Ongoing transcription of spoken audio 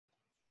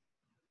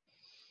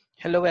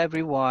Hello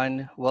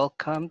everyone,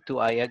 welcome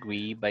to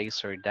I-AGRI by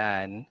Sir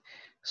Dan.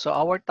 So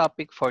our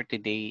topic for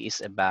today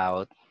is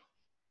about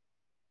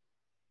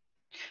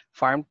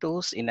farm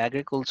tools in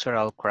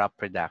agricultural crop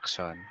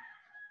production.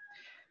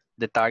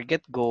 The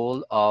target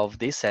goal of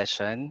this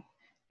session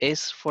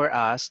is for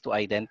us to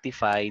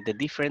identify the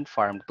different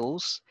farm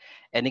tools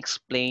and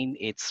explain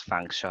its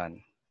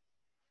function.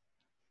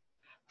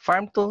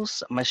 Farm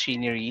tools,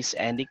 machineries,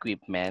 and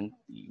equipment,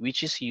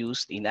 which is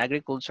used in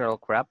agricultural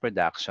crop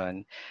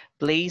production,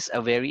 plays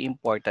a very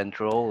important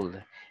role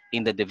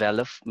in the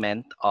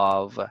development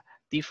of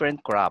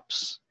different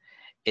crops.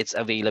 Its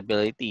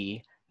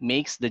availability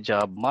makes the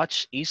job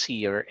much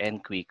easier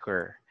and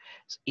quicker.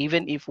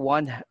 Even if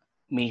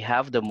may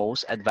have the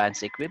most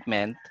advanced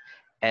equipment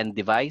and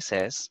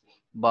devices,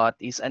 but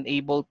is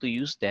unable to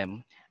use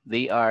them,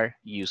 they are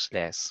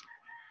useless.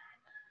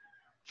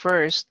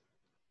 First,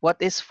 what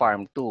is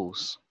farm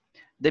tools?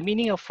 The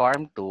meaning of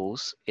farm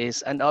tools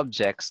is an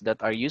objects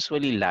that are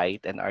usually light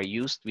and are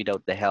used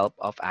without the help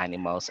of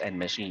animals and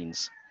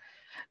machines.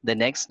 The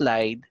next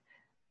slide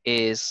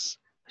is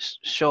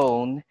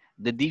shown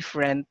the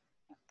different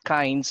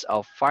kinds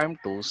of farm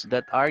tools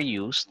that are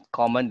used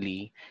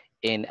commonly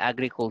in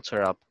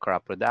agricultural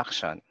crop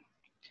production.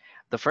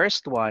 The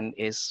first one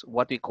is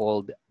what we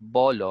call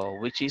bolo,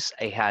 which is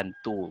a hand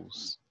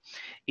tools.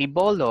 A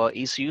bolo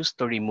is used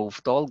to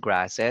remove tall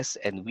grasses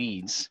and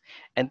weeds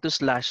and to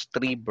slash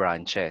tree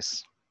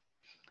branches.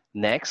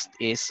 Next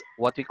is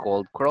what we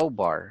call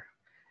crowbar.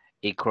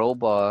 A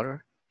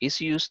crowbar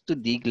is used to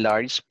dig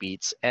large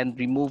pits and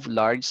remove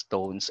large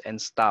stones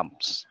and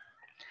stumps.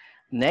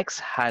 Next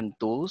hand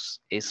tools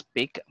is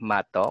pick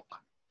mattock.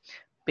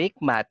 Pick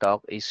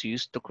mattock is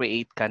used to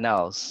create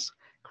canals,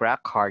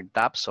 crack hard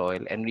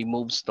topsoil, and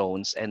remove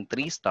stones and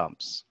tree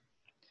stumps.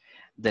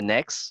 The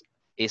next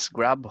is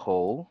grab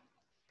hoe.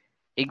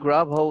 A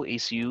grab hoe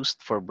is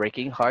used for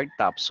breaking hard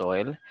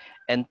topsoil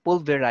and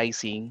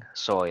pulverizing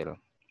soil.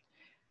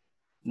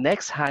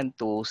 Next hand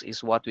tools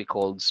is what we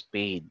call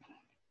spade.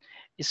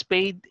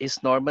 Spade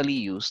is normally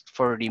used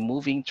for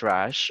removing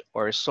trash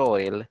or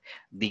soil,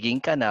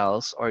 digging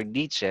canals or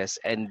ditches,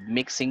 and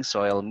mixing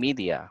soil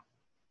media.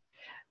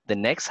 The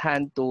next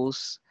hand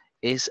tools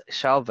is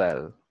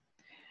shovel.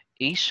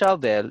 A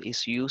shovel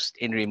is used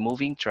in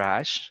removing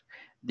trash,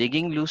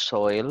 digging loose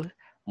soil,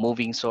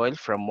 moving soil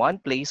from one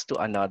place to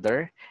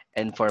another,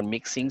 and for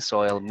mixing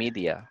soil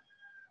media.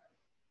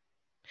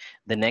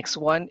 The next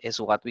one is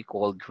what we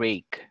call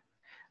rake.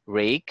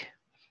 Rake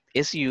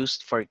is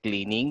used for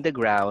cleaning the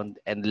ground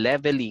and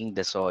leveling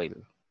the soil.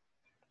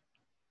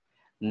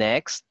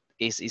 Next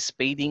is a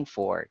spading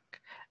fork.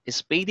 A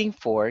spading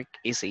fork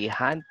is a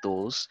hand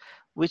tool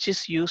which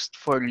is used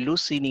for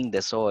loosening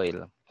the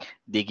soil,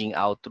 digging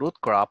out root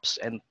crops,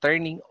 and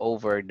turning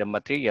over the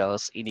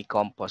materials in a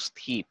compost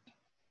heap.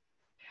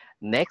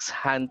 Next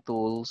hand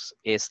tools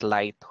is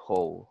light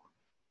hoe.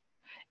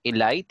 A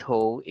light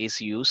hoe is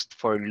used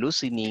for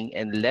loosening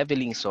and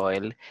leveling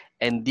soil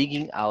and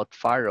digging out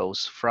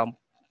furrows from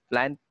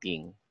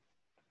planting.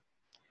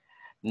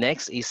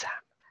 Next is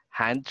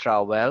hand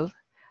trowel.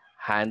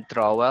 Hand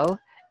trowel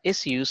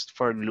is used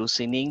for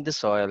loosening the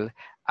soil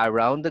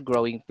around the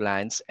growing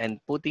plants and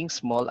putting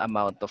small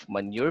amount of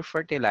manure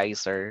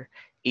fertilizer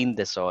in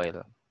the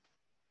soil.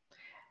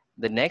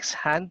 The next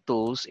hand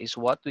tools is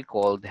what we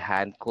call the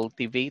hand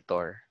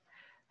cultivator.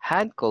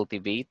 Hand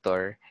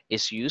cultivator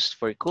is used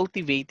for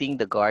cultivating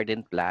the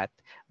garden plot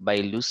by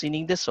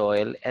loosening the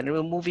soil and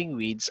removing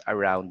weeds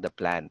around the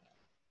plant.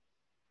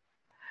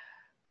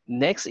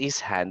 Next is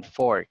hand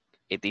fork.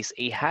 It is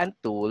a hand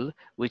tool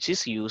which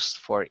is used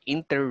for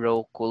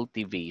inter-row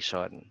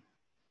cultivation.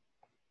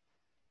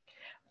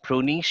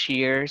 Pruning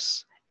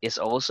shears is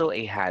also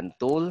a hand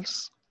tool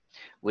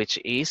which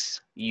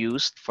is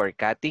used for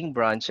cutting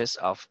branches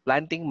of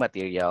planting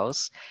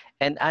materials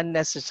and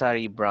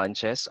unnecessary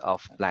branches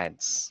of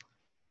plants.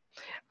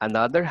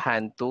 Another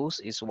hand tool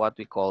is what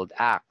we call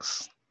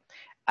axe.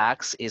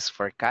 Axe is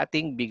for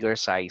cutting bigger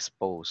size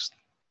posts.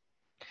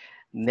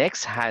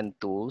 Next hand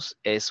tools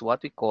is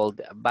what we call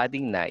the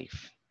budding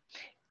knife.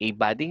 A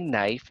budding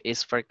knife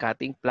is for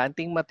cutting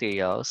planting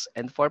materials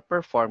and for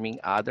performing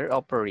other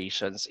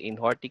operations in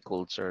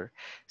horticulture,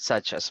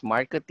 such as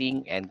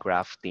marketing and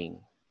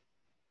grafting.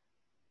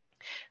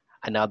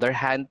 Another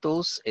hand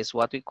tools is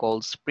what we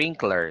call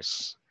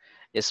sprinklers.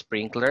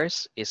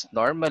 Sprinklers is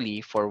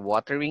normally for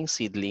watering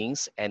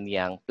seedlings and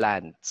young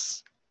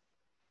plants.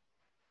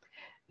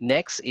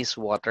 Next is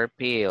water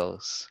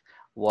pails.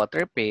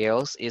 Water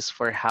pails is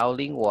for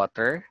hauling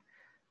water,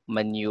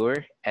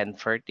 manure, and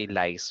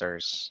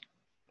fertilizers.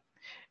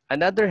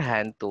 Another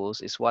hand tools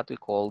is what we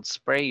call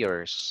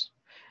sprayers.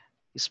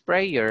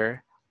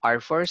 Sprayer are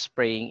for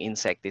spraying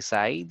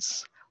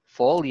insecticides,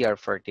 foliar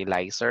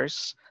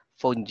fertilizers,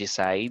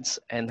 fungicides,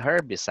 and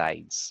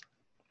herbicides.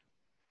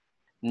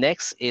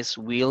 Next is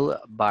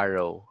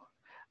wheelbarrow.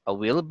 A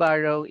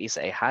wheelbarrow is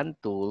a hand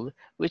tool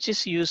which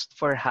is used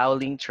for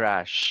hauling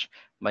trash,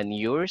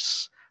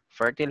 manures,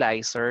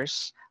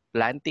 fertilizers,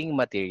 planting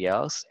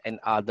materials, and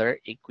other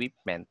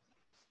equipment.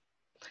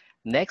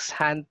 Next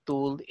hand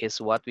tool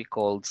is what we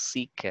call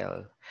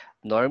sickle.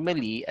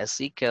 Normally, a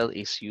sickle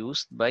is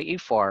used by a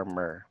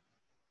farmer.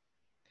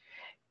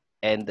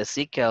 And the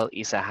sickle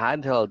is a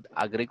handheld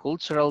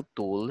agricultural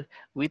tool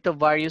with a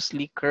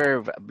variously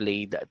curved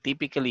blade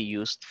typically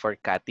used for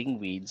cutting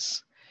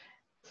weeds.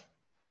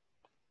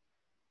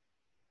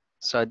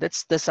 So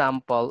that's the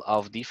sample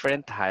of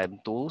different hand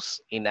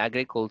tools in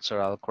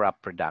agricultural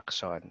crop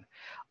production.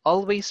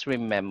 Always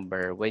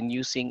remember when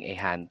using a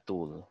hand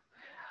tool.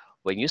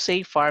 When you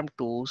say farm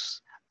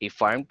tools, a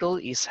farm tool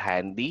is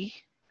handy,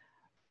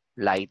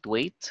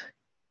 lightweight,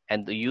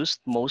 and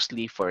used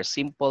mostly for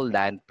simple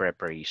land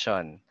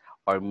preparation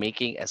or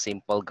making a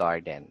simple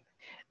garden.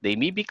 They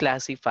may be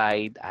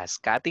classified as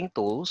cutting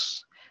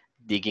tools,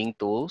 digging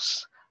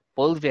tools,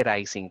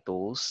 pulverizing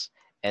tools,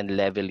 and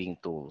leveling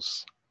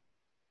tools.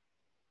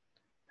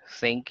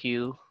 Thank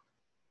you.